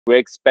We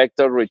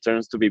expect our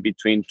returns to be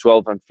between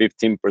 12 and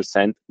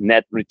 15%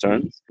 net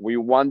returns. We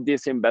want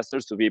these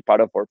investors to be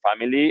part of our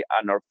family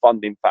and our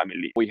funding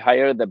family. We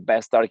hire the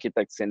best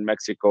architects in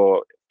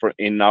Mexico,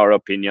 in our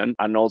opinion,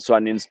 and also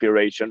an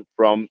inspiration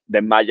from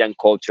the Mayan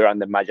culture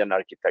and the Mayan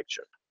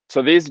architecture.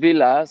 So these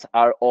villas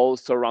are all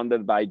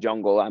surrounded by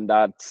jungle, and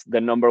that's the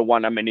number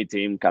one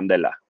amenity in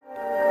Candela.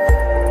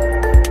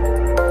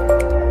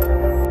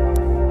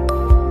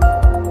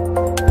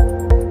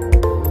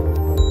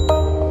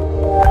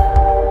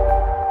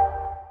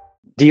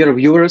 Dear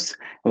viewers,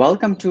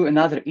 welcome to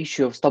another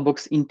issue of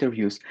Stobox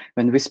interviews,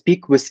 when we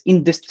speak with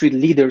industry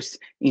leaders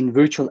in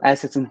virtual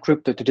assets and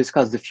crypto to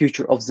discuss the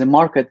future of the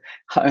market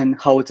and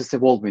how it is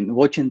evolving.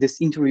 Watching this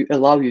interview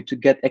allow you to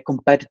get a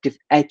competitive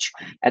edge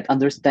at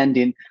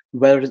understanding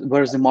where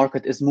the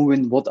market is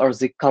moving, what are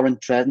the current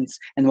trends,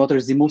 and what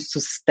are the most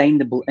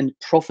sustainable and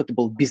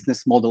profitable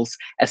business models,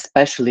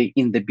 especially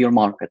in the bear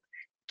market.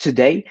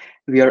 Today,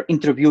 we are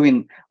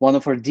interviewing one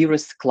of our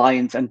dearest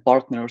clients and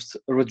partners,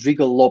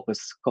 Rodrigo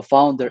Lopez,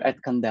 co-founder at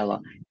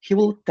Candela. He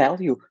will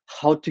tell you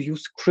how to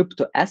use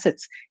crypto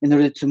assets in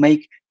order to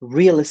make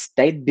real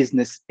estate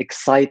business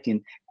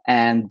exciting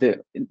and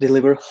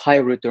deliver high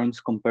returns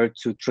compared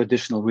to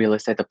traditional real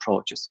estate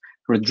approaches.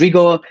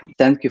 Rodrigo,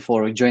 thank you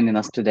for joining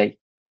us today.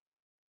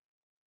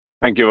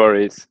 Thank you,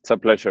 Boris. It's a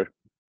pleasure.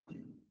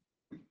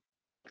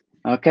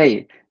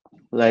 Okay.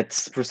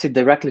 Let's proceed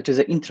directly to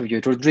the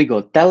interview.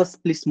 Rodrigo, tell us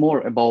please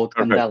more about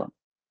Candela.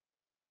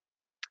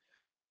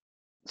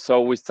 So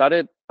we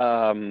started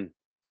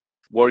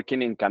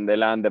working in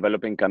Candela and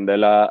developing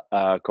Candela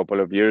a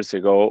couple of years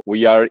ago.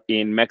 We are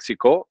in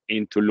Mexico,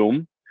 in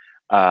Tulum.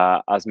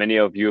 As many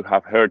of you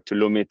have heard,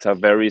 Tulum, it's a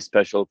very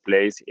special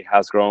place. It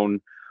has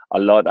grown a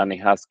lot and it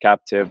has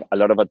captured a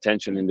lot of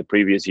attention in the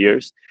previous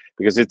years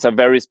because it's a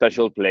very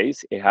special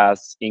place. It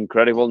has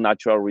incredible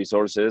natural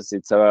resources.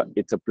 It's a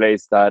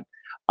place that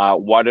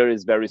water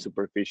is very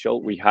superficial.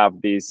 We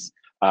have these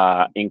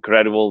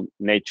incredible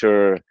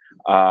nature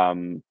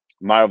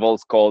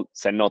marvels called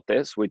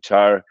cenotes, which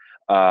are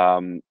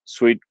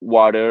sweet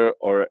water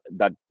or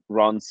that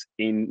runs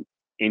into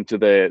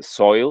the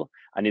soil,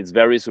 and it's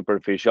very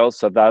superficial.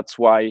 So that's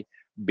why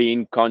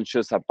being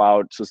conscious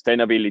about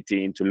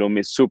sustainability in Tulum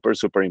is super,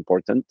 super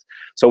important.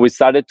 So we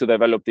started to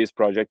develop this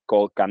project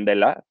called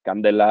Candela.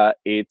 Candela,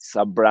 it's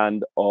a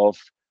brand of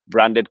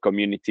branded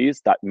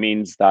communities. That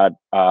means that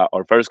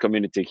our first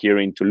community here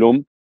in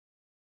Tulum,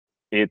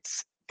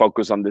 it's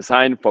focused on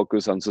design,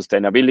 focused on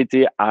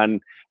sustainability,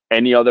 and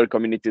any other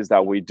communities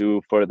that we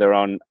do further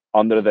on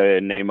under the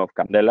name of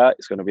Candela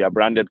is going to be a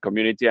branded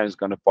community, and it's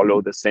going to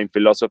follow the same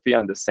philosophy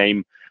and the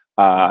same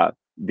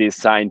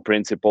design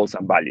principles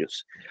and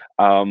values.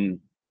 When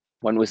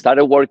we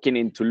started working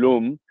in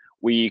Tulum,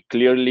 we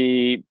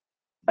clearly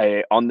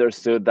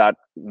understood that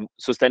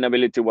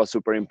sustainability was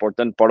super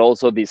important, but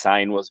also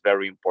design was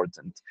very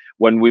important.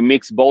 When we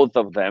mix both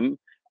of them,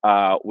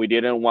 we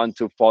didn't want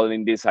to fall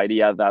in this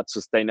idea that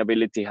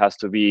sustainability has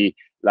to be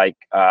like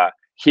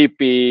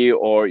hippie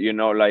or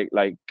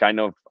like kind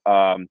of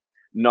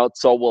not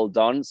so well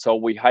done. So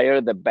we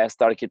hired the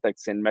best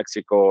architects in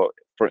Mexico,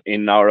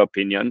 in our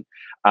opinion,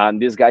 and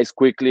these guys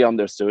quickly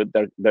understood.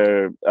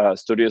 Their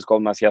studio is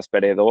called Macías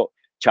Peredo.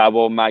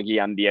 Chavo, Maggie,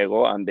 and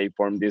Diego, and they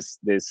formed this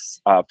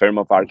firm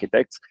of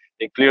architects.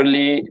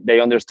 They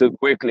understood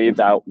quickly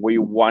that we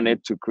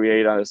wanted to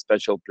create a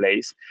special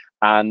place,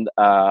 and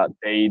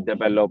they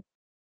developed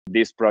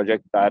this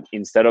project that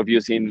instead of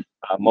using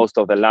most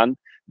of the land,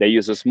 they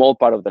use a small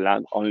part of the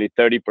land, only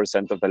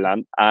 30% of the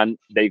land, and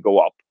they go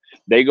up.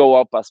 They go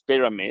up as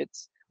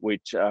pyramids,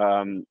 which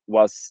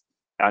was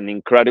an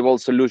incredible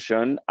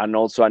solution and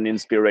also an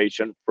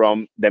inspiration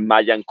from the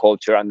Mayan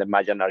culture and the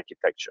Mayan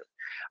architecture.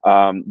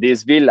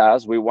 These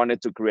villas, we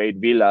wanted to create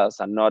villas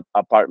and not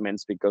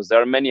apartments because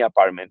there are many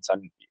apartments,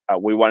 and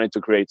we wanted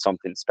to create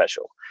something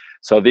special.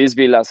 So these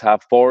villas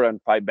have 4 and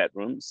 5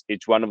 bedrooms.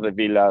 Each one of the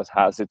villas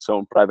has its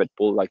own private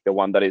pool, like the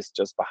one that is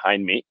just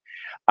behind me.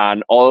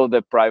 And all of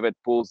the private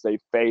pools, they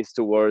face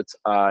towards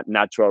a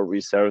natural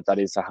reserve that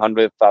is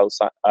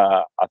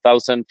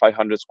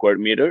 1,500 square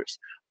meters.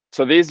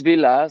 So these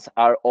villas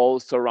are all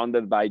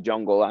surrounded by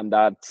jungle, and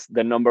that's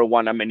the number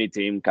one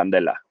amenity in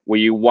Candela.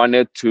 We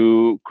wanted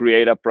to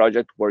create a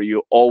project where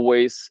you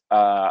always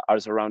are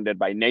surrounded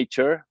by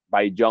nature,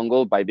 by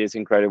jungle, by this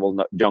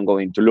incredible jungle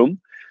in Tulum.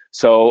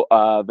 So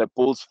the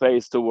pools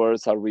face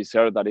towards a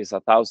reserve that is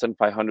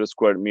 1,500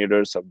 square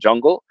meters of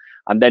jungle.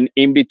 And then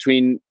in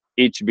between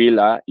each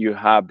villa, you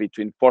have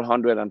between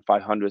 400 and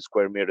 500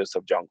 square meters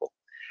of jungle.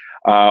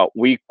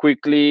 We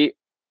quickly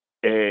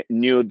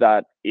knew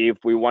that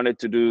if we wanted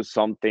to do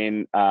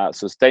something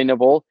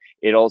sustainable,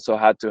 it also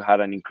had to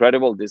have an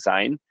incredible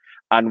design.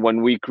 And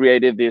when we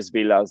created these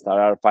villas that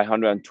are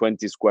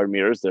 520 square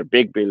meters, they're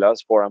big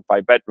villas, 4 and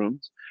 5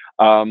 bedrooms,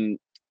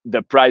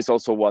 the price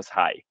also was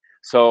high.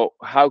 So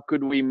how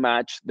could we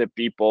match the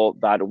people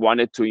that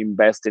wanted to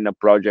invest in a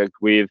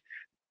project with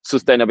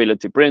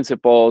sustainability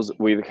principles,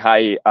 with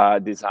high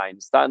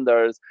design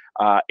standards,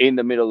 in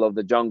the middle of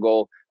the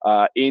jungle,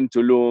 in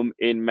Tulum,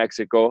 in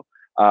Mexico?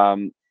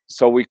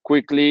 So we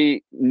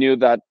quickly knew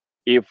that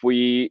if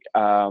we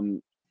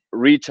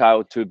reach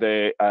out to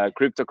the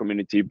crypto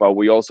community, but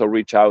we also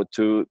reach out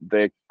to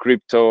the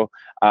crypto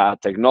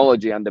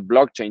technology and the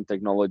blockchain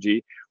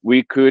technology,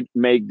 we could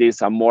make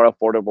this a more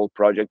affordable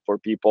project for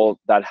people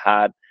that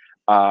had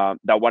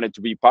that wanted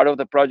to be part of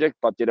the project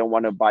but didn't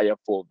want to buy a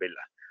full villa.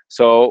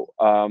 So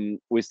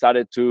we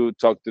started to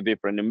talk to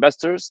different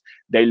investors.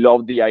 They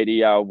loved the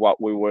idea of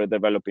what we were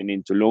developing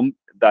in Tulum.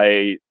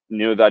 They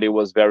knew that it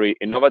was very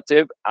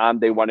innovative and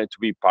they wanted to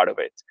be part of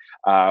it.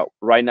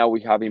 Right now, we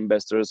have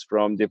investors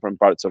from different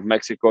parts of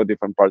Mexico,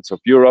 different parts of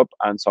Europe,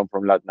 and some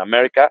from Latin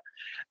America.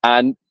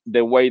 And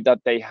the way that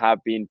they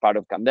have been part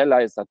of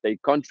Candela is that they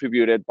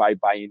contributed by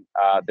buying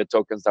the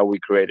tokens that we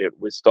created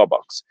with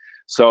Stobox.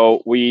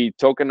 So we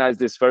tokenized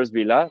this first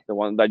villa, the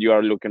one that you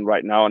are looking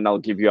right now, and I'll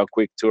give you a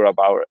quick tour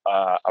about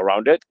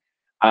around it.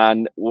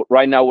 And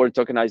right now we're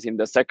tokenizing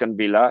the second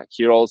villa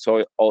here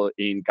also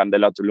in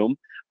Candela, Tulum.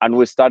 And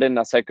we're starting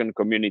a second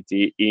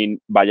community in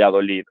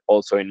Valladolid,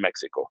 also in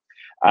Mexico.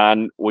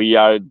 And we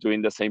are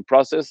doing the same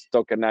process,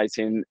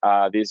 tokenizing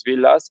these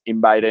villas,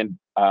 inviting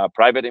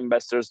private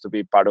investors to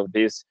be part of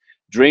this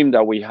dream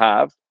that we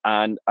have,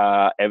 and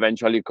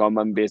eventually come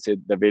and visit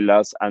the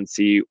villas and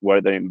see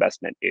where the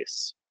investment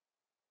is.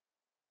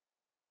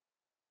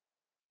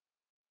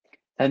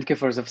 Thank you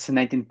for the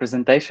fascinating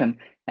presentation.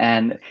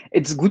 And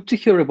it's good to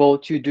hear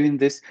about you doing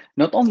this,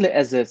 not only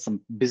as some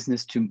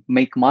business to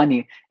make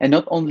money, and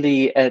not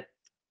only a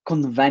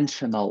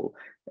conventional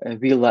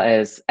villa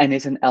as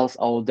anything else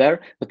out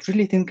there, but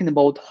really thinking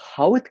about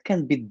how it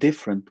can be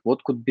different,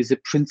 what could be the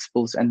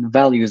principles and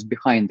values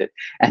behind it.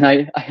 And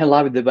I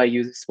love the way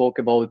you spoke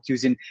about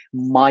using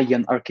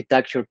Mayan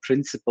architecture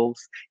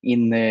principles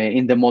in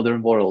the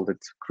modern world.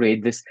 It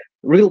create this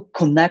real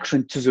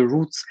connection to the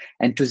roots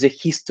and to the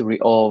history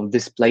of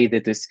this play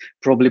that is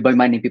probably by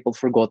many people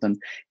forgotten.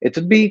 It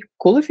would be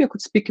cool if you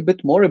could speak a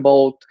bit more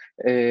about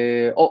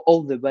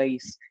all the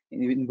ways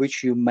in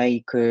which you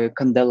make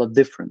Candela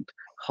different.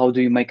 How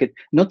do you make it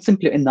not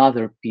simply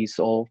another piece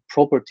of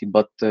property,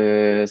 but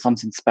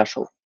something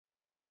special?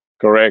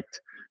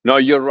 Correct. No,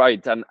 you're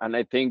right. And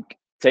I think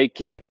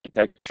taking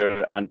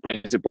architecture and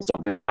principles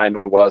of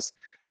design was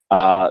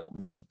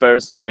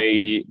first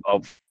way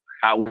of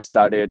how we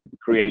started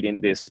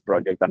creating this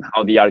project and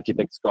how the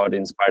architects got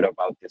inspired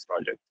about this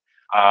project.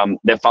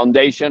 The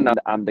foundation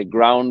and the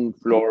ground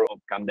floor of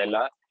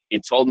Candela,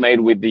 it's all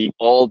made with the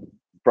old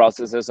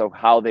processes of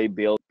how they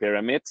build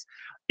pyramids.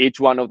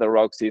 Each one of the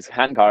rocks is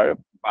hand carved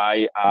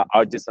by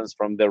artisans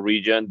from the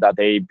region that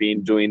they've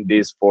been doing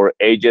this for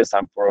ages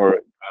and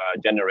for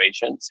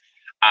generations.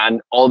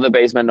 And all the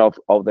basement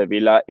of the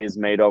villa is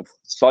made of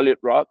solid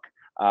rock,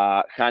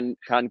 hand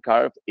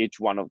carved,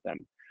 each one of them.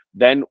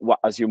 Then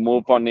as you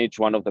move on each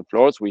one of the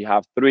floors, we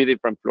have 3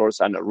 different floors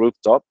and a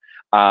rooftop.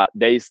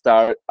 They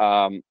start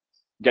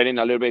getting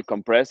a little bit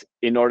compressed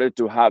in order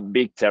to have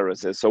big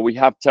terraces. So we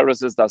have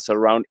terraces that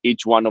surround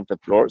each one of the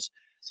floors.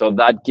 So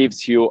that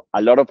gives you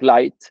a lot of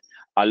light,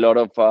 a lot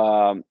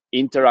of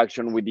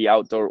interaction with the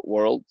outdoor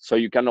world. So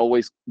you can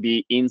always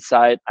be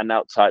inside and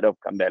outside of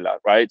Candela,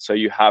 right? So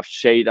you have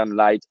shade and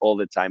light all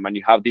the time, and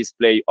you have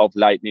display of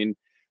lightning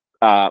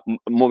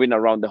moving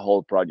around the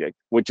whole project,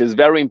 which is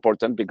very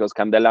important because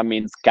Candela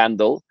means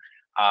candle.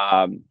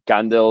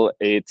 Candle,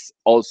 it's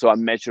also a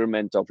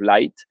measurement of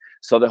light.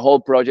 So the whole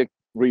project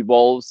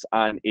revolves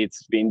and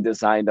it's been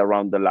designed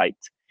around the light.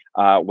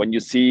 When you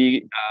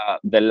see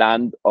the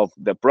land of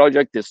the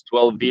project is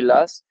 12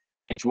 villas.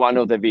 Each one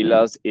of the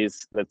villas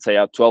is, let's say,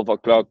 at 12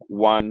 o'clock,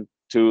 1,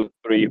 2,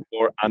 3,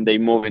 4, and they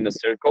move in a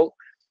circle.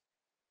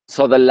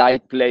 So the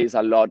light plays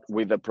a lot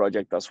with the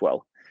project as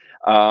well.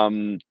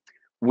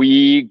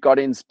 We got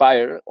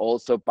inspired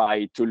also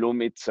by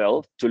Tulum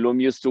itself. Tulum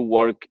used to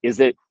work,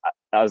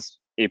 as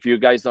if you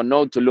guys don't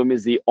know, Tulum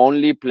is the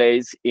only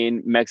place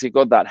in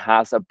Mexico that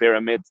has a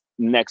pyramid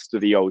next to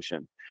the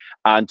ocean.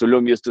 And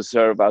Tulum used to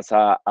serve as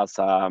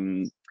a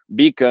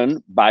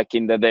beacon back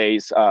in the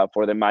days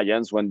for the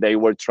Mayans when they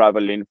were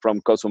traveling from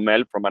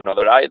Cozumel, from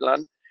another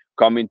island,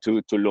 coming to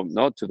Tulum,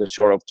 no, to the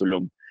shore of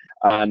Tulum.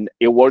 And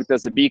it worked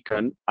as a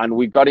beacon, and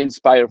we got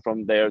inspired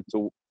from there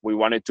we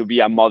wanted to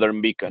be a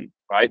modern beacon,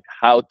 right?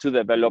 How to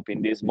develop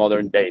in these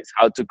modern days,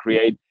 how to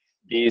create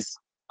these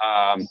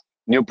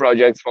new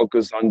projects,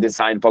 focus on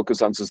design,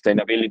 focus on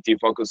sustainability,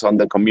 focus on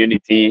the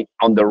community,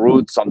 on the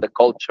roots, on the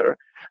culture,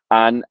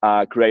 and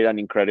create an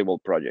incredible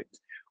project.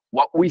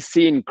 What we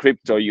see in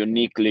crypto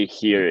uniquely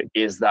here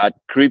is that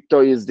crypto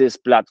is this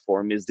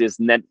platform, is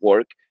this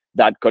network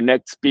that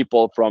connects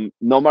people from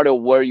no matter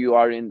where you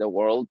are in the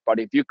world. But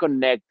if you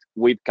connect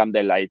with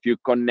Candela, if you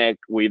connect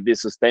with the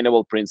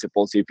sustainable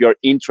principles, if you're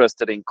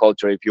interested in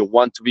culture, if you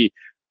want to be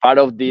part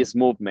of this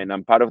movement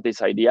and part of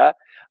this idea,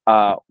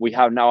 we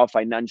have now a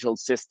financial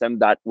system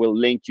that will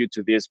link you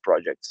to this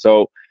project.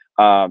 So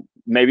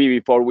maybe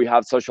before we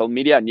have social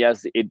media, and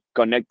yes, it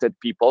connected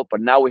people,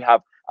 but now we have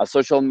a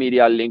social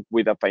media link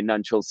with a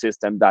financial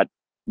system that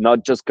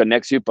not just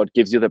connects you, but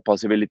gives you the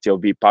possibility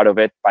of be part of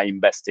it by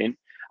investing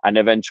and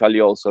eventually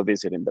also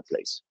visiting the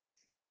place.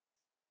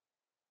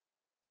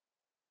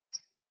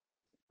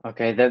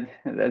 Okay,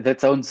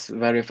 that sounds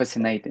very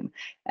fascinating,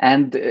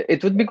 and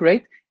it would be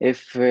great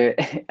if,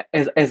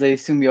 as I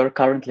assume you're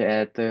currently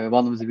at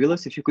one of the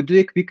villas, if you could do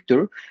a quick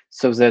tour,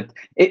 so that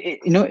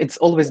it's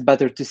always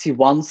better to see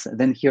once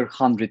than hear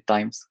 100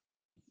 times.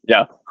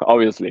 Yeah,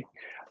 obviously.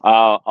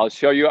 I'll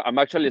show you. I'm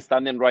actually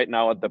standing right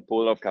now at the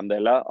pool of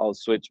Candela. I'll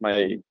switch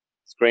my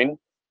screen.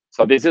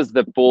 So this is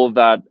the pool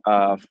that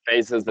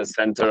faces the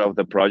center of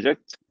the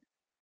project.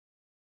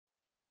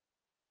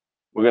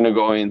 We're gonna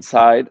go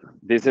inside.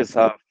 This is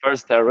a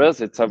first terrace.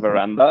 It's a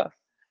veranda,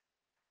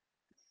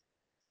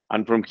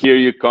 and from here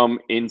you come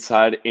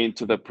inside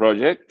into the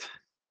project.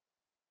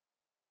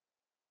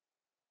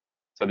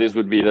 So this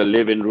would be the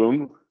living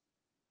room,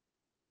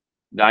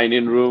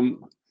 dining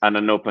room, and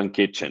an open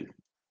kitchen.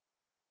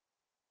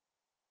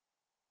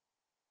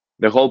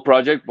 The whole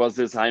project was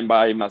designed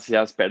by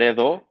Macias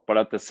Peredo, but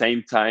at the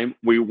same time,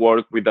 we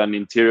work with an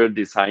interior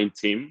design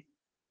team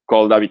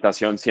called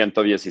Habitación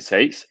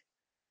 116,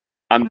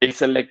 and they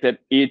selected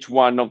each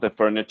one of the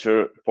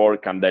furniture for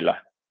Candela.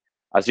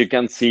 As you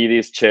can see,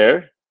 this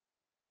chair,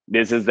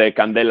 this is the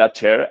Candela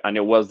chair, and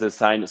it was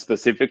designed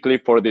specifically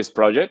for this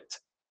project,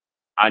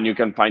 and you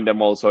can find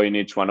them also in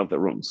each one of the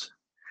rooms.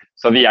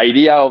 So the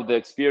idea of the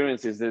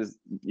experience is this: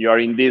 you're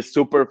in this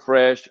super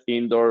fresh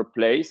indoor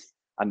place,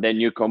 and then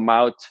you come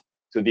out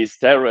to this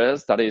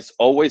terrace that is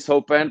always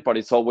open, but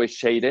it's always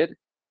shaded.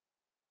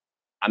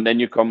 And then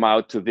you come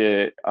out to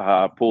the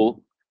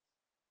pool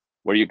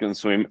where you can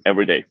swim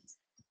every day.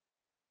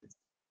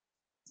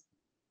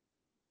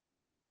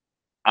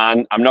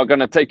 And I'm not going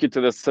to take you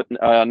to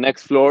the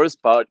next floors,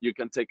 but you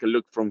can take a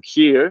look from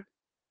here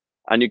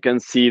and you can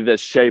see the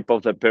shape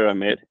of the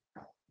pyramid.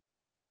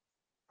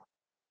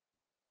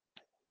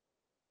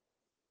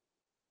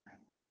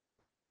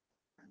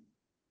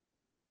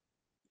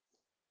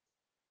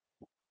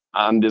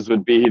 And this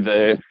would be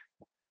the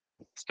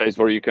space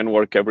where you can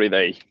work every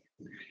day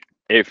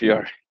if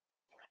you're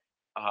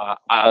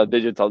a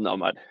digital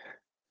nomad.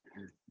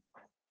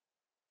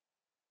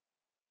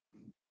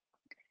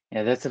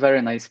 Yeah, that's a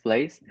very nice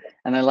place,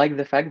 and I like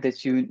the fact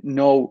that you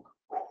know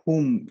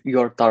whom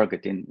you're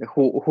targeting,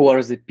 who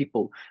are the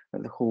people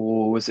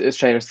who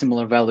share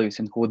similar values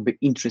and who would be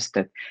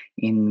interested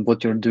in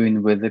what you're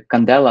doing with the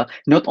Candela,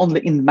 not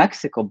only in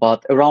Mexico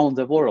but around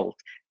the world,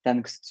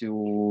 thanks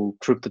to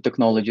crypto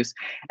technologies.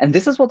 And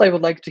this is what I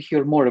would like to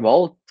hear more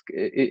about.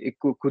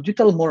 Could you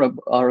tell more of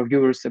our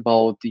viewers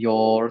about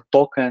your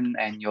token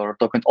and your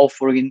token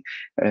offering?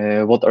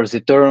 What are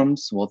the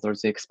terms? What are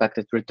the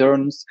expected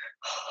returns?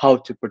 How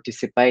to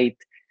participate?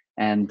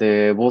 And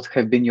what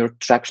have been your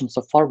traction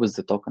so far with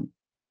the token?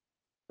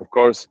 Of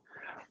course.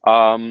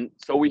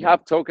 So we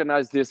have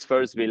tokenized this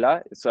first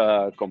villa. It's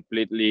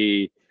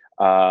completely,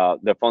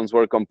 the funds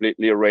were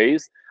completely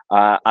raised.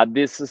 At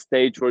this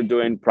stage, we're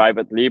doing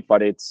privately,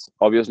 but it's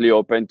obviously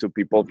open to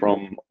people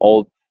from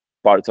all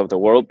parts of the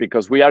world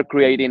because we are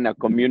creating a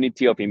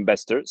community of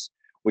investors,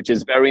 which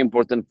is very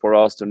important for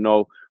us to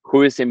know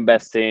who is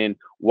investing,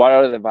 what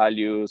are the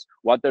values,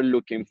 what they're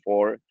looking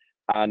for,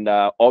 and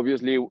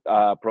obviously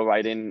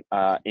providing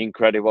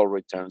incredible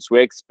returns.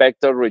 We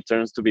expect our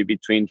returns to be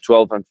between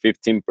 12 and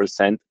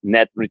 15%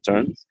 net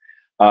returns.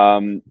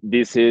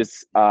 This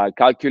is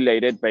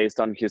calculated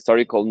based on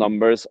historical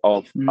numbers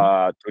of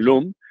Mm.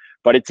 Tulum,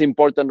 but it's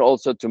important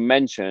also to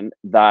mention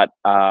that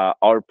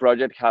our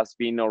project has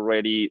been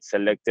already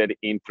selected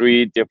in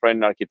 3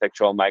 different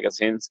architectural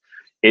magazines.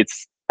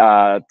 It's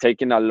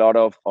taking a lot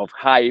of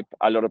hype.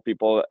 A lot of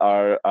people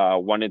are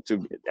wanting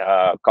to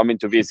coming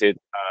to visit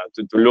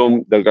to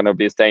Tulum. They're going to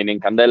be staying in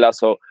Candela.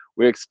 So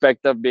we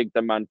expect a big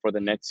demand for the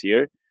next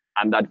year.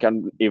 And that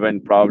can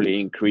even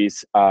probably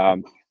increase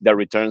the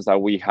returns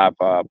that we have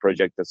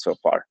projected so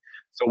far.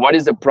 So what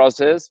is the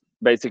process?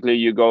 Basically,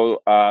 you go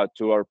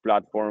to our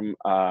platform,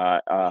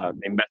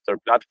 the investor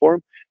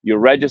platform. You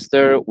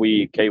register.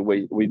 We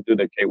do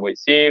the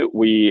KYC.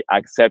 We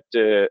accept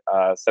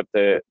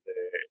the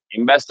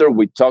investor.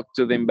 We talk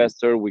to the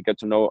investor. We get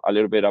to know a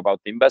little bit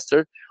about the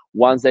investor.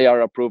 Once they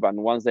are approved and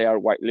once they are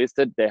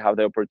whitelisted, they have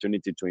the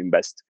opportunity to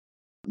invest.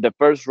 The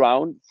first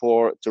round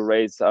to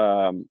raise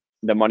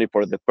the money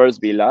for the first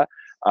villa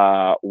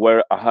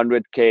were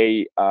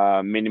 100K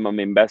minimum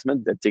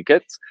investment, the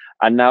tickets.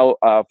 And now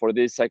for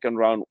this second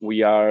round,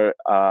 we are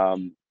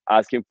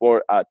asking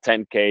for a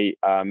 10K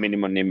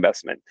minimum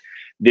investment.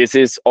 This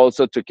is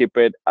also to keep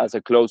it as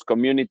a closed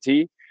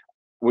community.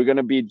 We're going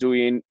to be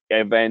doing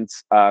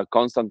events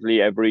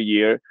constantly every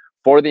year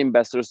for the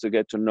investors to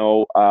get to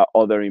know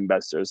other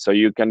investors. So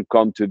you can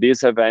come to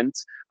these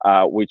events,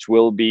 which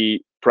will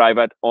be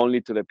private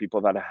only to the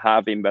people that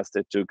have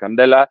invested to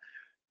Candela.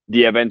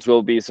 The events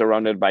will be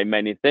surrounded by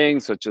many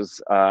things, such as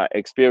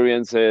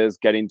experiences,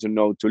 getting to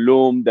know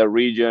Tulum, the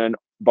region,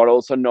 but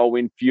also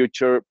knowing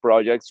future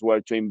projects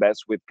where to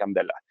invest with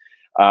Candela.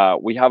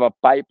 We have a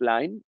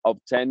pipeline of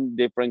 10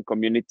 different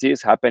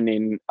communities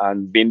happening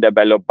and being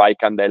developed by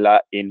Candela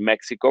in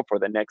Mexico for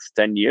the next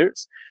 10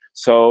 years.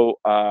 So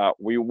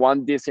we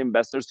want these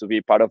investors to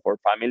be part of our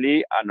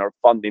family and our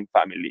funding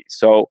family.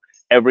 So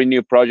every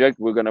new project,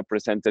 we're going to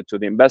present it to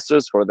the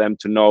investors for them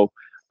to know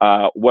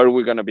where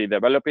we're going to be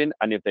developing,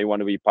 and if they want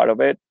to be part of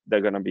it,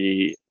 we're going to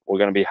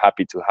be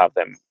happy to have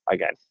them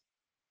again.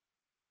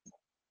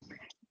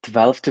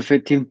 12 to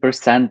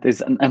 15% is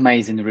an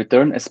amazing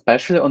return,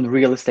 especially on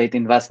real estate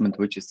investment,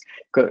 which is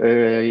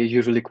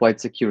usually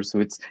quite secure. So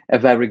it's a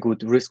very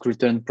good risk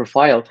return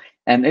profile.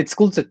 And it's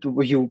cool that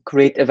you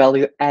create a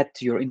value add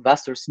to your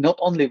investors, not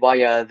only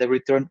via the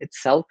return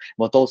itself,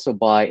 but also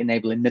by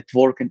enabling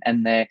networking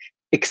and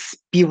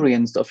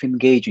experience of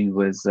engaging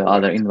with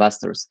other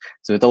investors.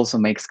 So it also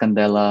makes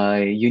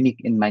Candela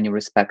unique in many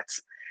respects.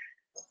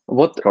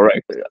 What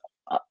Correct.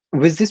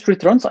 with these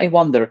returns, I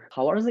wonder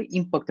how are they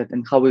impacted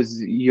and how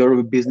is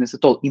your business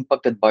at all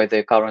impacted by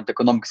the current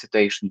economic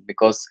situation?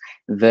 Because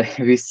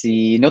we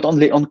see not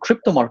only on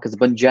crypto markets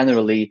but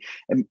generally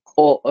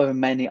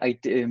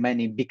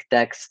many big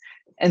techs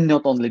and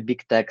not only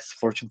big techs,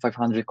 Fortune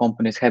 500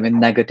 companies having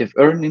negative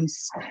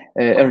earnings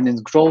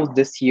growth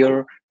this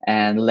year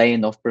and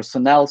laying off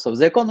personnel. So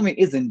the economy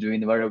isn't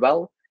doing very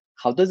well.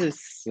 How does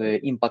this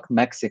impact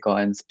Mexico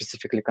and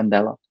specifically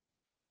Candela?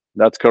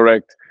 That's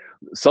correct.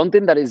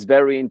 Something that is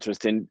very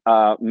interesting,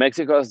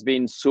 Mexico has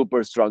been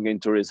super strong in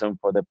tourism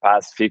for the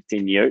past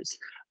 15 years.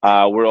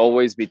 We're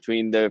always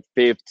between the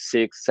fifth,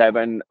 sixth,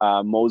 seventh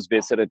most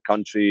visited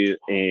country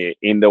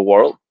in the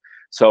world.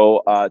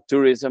 So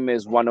tourism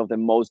is one of the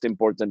most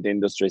important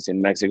industries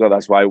in Mexico.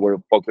 That's why we're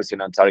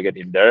focusing on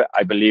targeting there.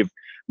 I believe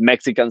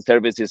Mexican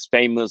service is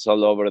famous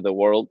all over the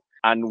world.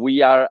 And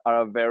we are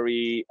a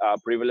very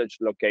privileged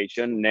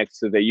location next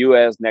to the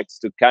US, next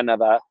to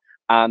Canada.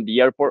 And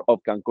the airport of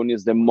Cancun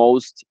is the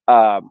most,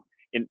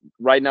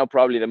 right now,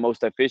 probably the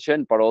most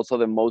efficient, but also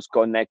the most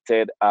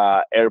connected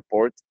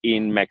airport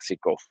in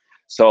Mexico.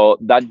 So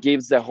that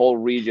gives the whole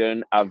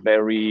region a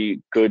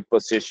very good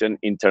position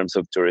in terms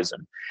of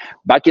tourism.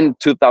 Back in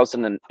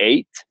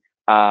 2008,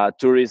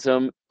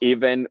 tourism,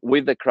 even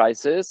with the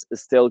crisis,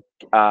 still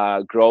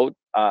growth,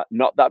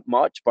 not that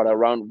much, but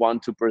around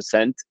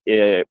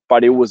 1-2%.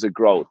 But it was a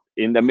growth.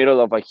 In the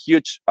middle of a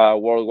huge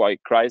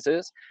worldwide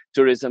crisis,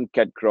 tourism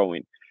kept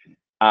growing.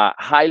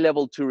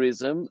 High-level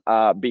tourism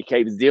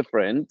behaves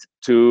different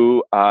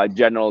to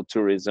general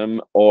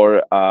tourism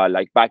or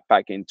like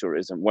backpacking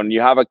tourism. When you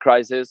have a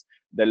crisis,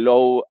 the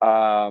low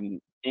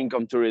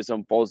income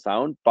tourism falls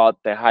down, but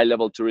the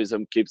high-level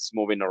tourism keeps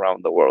moving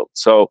around the world.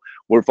 So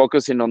we're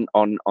focusing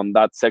on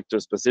that sector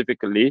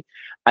specifically.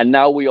 And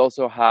now we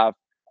also have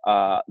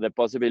the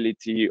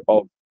possibility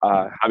of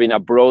having a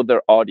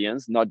broader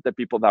audience, not the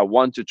people that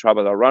want to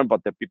travel around,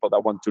 but the people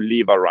that want to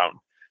live around.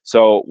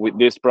 So with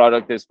this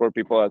product is for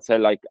people that say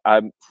like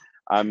I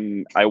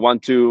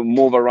want to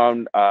move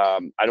around. I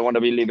don't want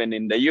to be living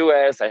in the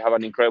US. I have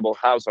an incredible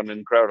house, an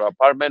incredible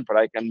apartment, but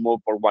I can move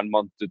for 1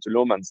 month to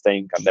Tulum and stay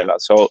in Candela.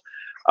 So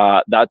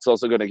that's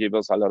also going to give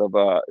us a lot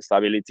of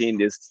stability in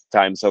these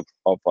times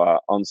of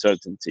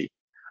uncertainty.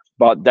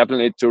 But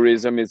definitely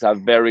tourism is a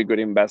very good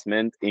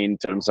investment in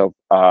terms of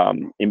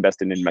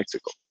investing in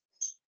Mexico.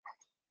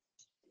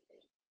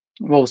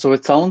 Well, so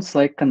it sounds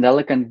like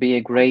Candela can be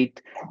a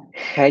great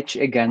hedge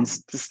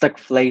against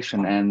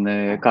stagflation and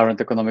the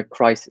current economic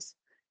crisis.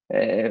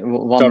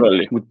 One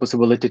Totally. with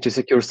possibility to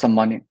secure some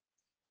money.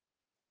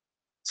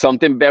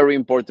 Something very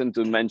important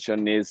to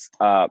mention is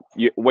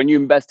when you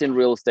invest in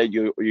real estate,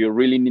 you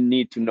really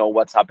need to know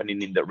what's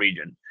happening in the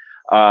region.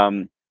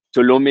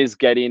 Tulum is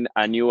getting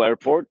a new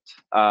airport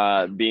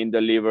being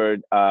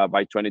delivered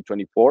by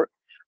 2024.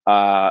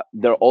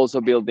 They're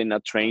also building a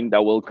train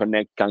that will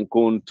connect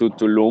Cancun to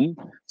Tulum.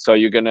 So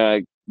you're going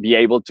to be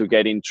able to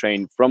get in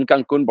train from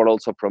Cancun, but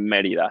also from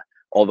Merida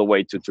all the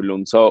way to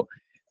Tulum. So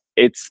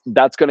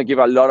that's going to give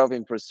a lot of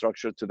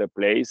infrastructure to the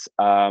place.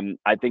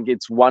 I think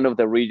it's one of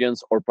the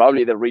regions, or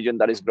probably the region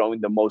that is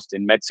growing the most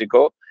in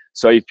Mexico.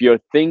 So if you're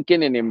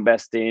thinking in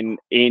investing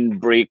in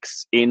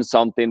bricks, in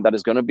something that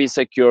is going to be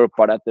secure,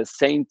 but at the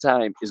same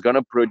time is going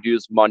to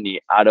produce money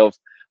out of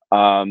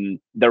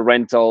the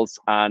rentals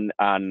and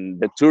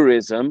the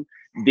tourism,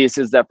 this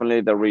is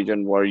definitely the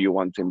region where you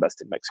want to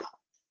invest in Mexico.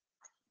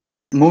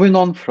 Moving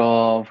on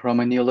from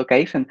a new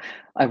location,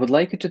 I would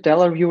like you to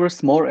tell our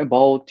viewers more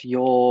about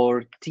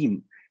your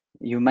team.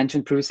 You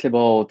mentioned previously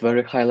about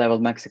very high-level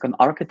Mexican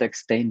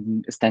architects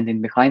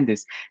standing behind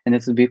this, and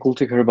it would be cool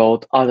to hear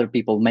about other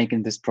people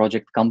making this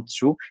project come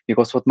true,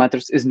 because what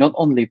matters is not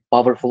only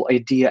powerful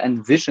idea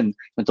and vision,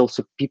 but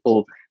also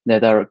people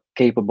that are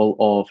capable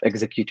of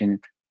executing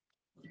it.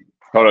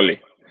 Totally.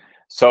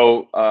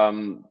 So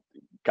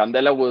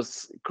Candela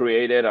was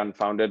created and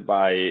founded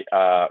by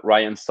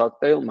Ryan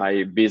Stockdale,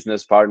 my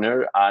business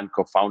partner and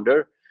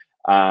co-founder,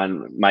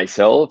 and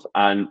myself.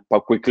 And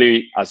but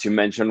quickly, as you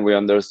mentioned, we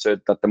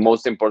understood that the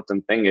most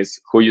important thing is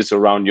who you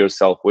surround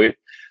yourself with.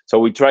 So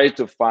we try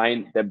to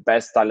find the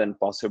best talent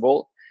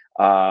possible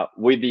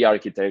with the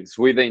architects,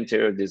 with the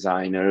interior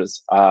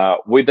designers,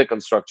 with the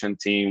construction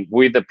team,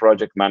 with the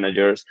project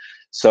managers.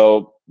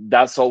 So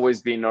that's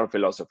always been our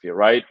philosophy,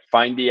 right?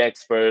 Find the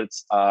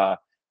experts,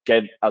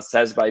 get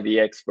assessed by the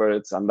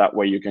experts, and that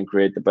way you can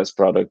create the best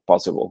product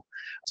possible.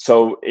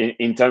 So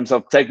in terms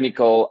of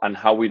technical and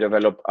how we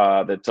develop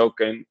the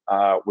token,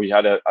 we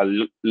had a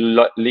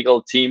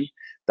legal team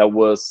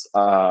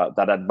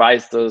that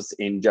advised us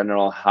in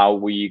general how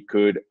we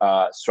could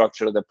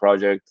structure the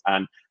project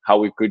and how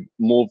we could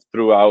move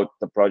throughout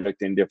the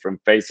project in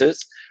different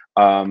phases.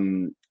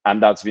 And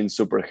that's been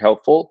super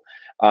helpful.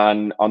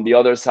 And on the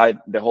other side,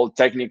 the whole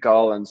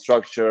technical and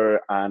structure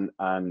and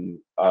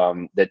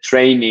the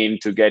training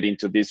to get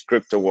into this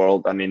crypto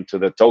world and into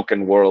the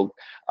token world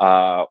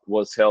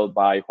was held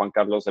by Juan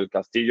Carlos El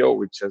Castillo,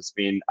 which has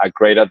been a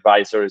great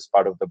advisor, is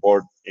part of the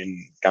board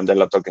in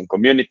Candela token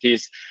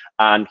communities.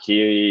 And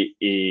he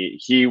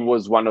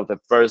was one of the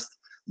first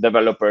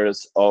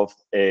developers of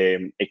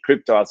a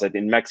crypto asset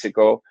in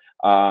Mexico.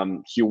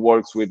 He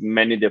works with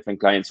many different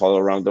clients all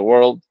around the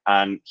world,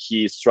 and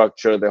he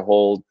structured the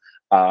whole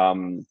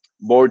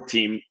board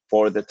team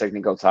for the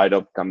technical side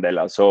of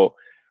Candela. So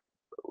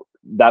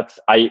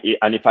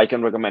and if I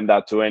can recommend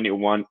that to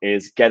anyone,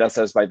 is get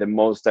assessed by the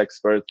most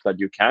experts that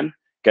you can,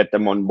 get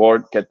them on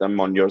board, get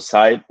them on your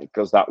side,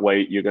 because that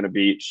way you're going to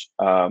be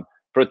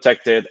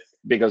protected,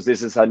 because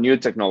this is a new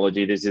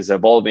technology, this is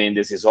evolving,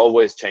 this is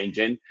always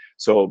changing.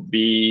 So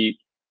be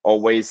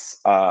always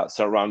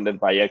surrounded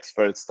by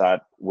experts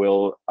that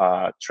will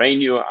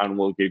train you and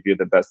will give you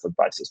the best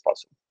advice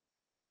possible.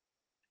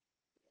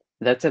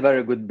 That's a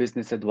very good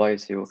business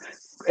advice. You,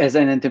 as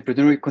an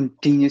entrepreneur, you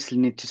continuously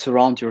need to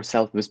surround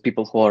yourself with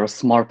people who are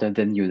smarter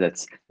than you.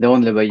 That's the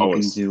only way you can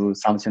Always. do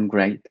something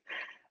great.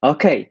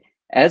 Okay,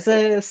 as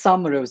a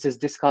summary of this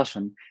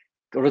discussion,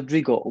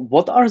 Rodrigo,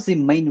 what are the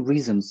main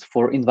reasons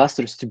for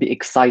investors to be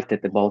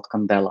excited about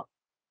Candela?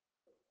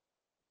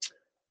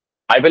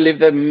 I believe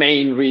the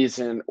main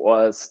reason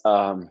was,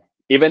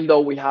 even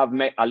though we have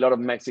a lot of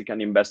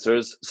Mexican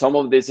investors, some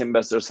of these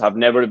investors have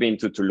never been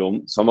to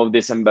Tulum. Some of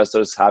these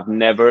investors have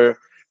never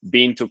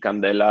been to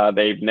Candela.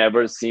 They've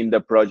never seen the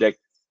project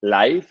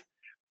live,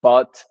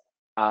 but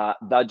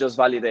that just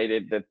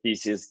validated the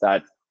thesis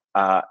that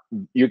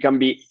you can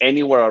be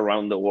anywhere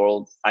around the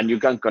world and you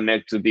can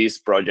connect to these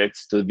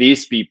projects, to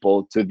these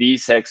people, to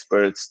these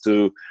experts,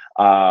 to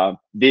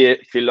the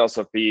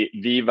philosophy,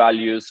 the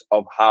values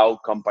of how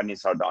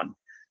companies are done.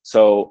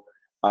 So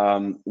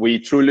we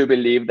truly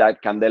believe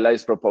that Candela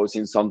is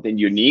proposing something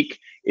unique,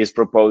 is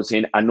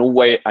proposing a new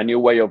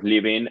way of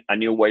living, a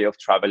new way of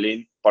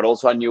traveling, but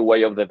also a new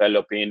way of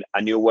developing,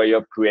 a new way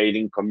of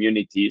creating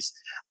communities.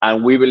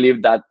 And we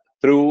believe that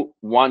through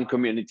one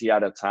community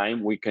at a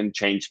time, we can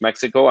change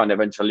Mexico, and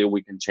eventually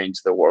we can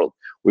change the world.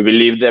 We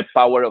believe the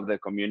power of the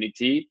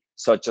community,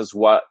 such as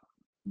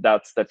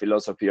that's the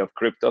philosophy of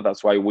crypto.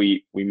 That's why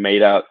we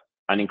made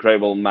an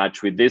incredible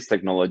match with this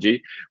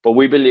technology. But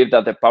we believe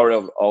that the power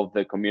of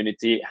the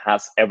community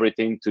has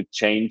everything to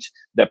change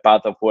the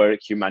path of where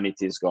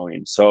humanity is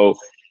going. So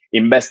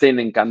investing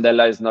in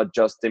Candela is not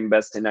just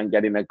investing and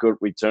getting a good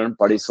return,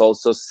 but it's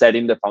also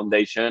setting the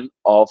foundation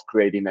of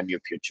creating a new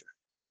future.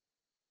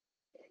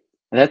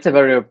 That's a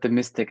very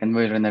optimistic and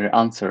visionary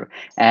answer.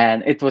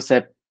 And it was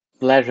a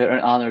pleasure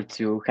and honor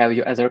to have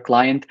you as our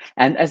client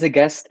and as a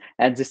guest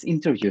at this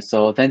interview.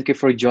 So thank you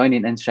for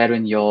joining and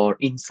sharing your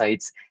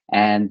insights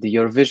and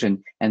your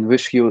vision, and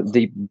wish you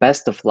the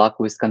best of luck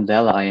with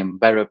Candela. I am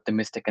very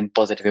optimistic and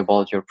positive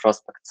about your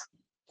prospects.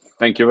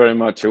 Thank you very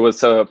much. It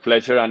was a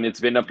pleasure, and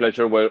it's been a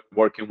pleasure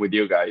working with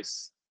you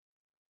guys.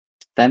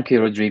 Thank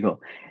you,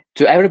 Rodrigo.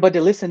 To everybody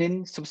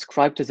listening,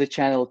 subscribe to the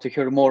channel to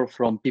hear more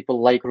from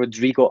people like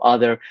Rodrigo,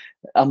 other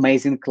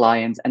amazing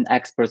clients and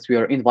experts we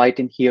are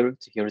inviting here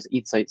to hear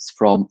insights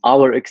from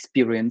our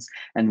experience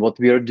and what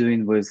we are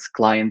doing with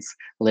clients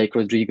like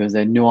Rodrigo,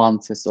 the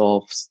nuances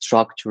of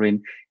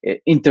structuring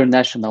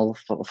international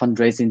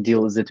fundraising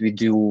deals that we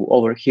do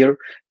over here.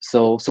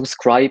 So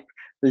subscribe,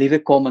 leave a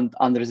comment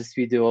under this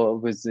video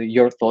with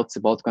your thoughts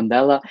about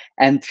Candela,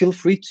 and feel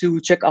free to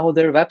check out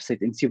their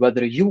website and see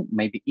whether you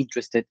may be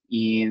interested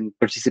in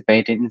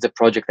participating in the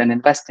project and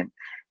investing.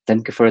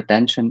 Thank you for your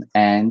attention,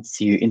 and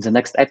see you in the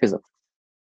next episode.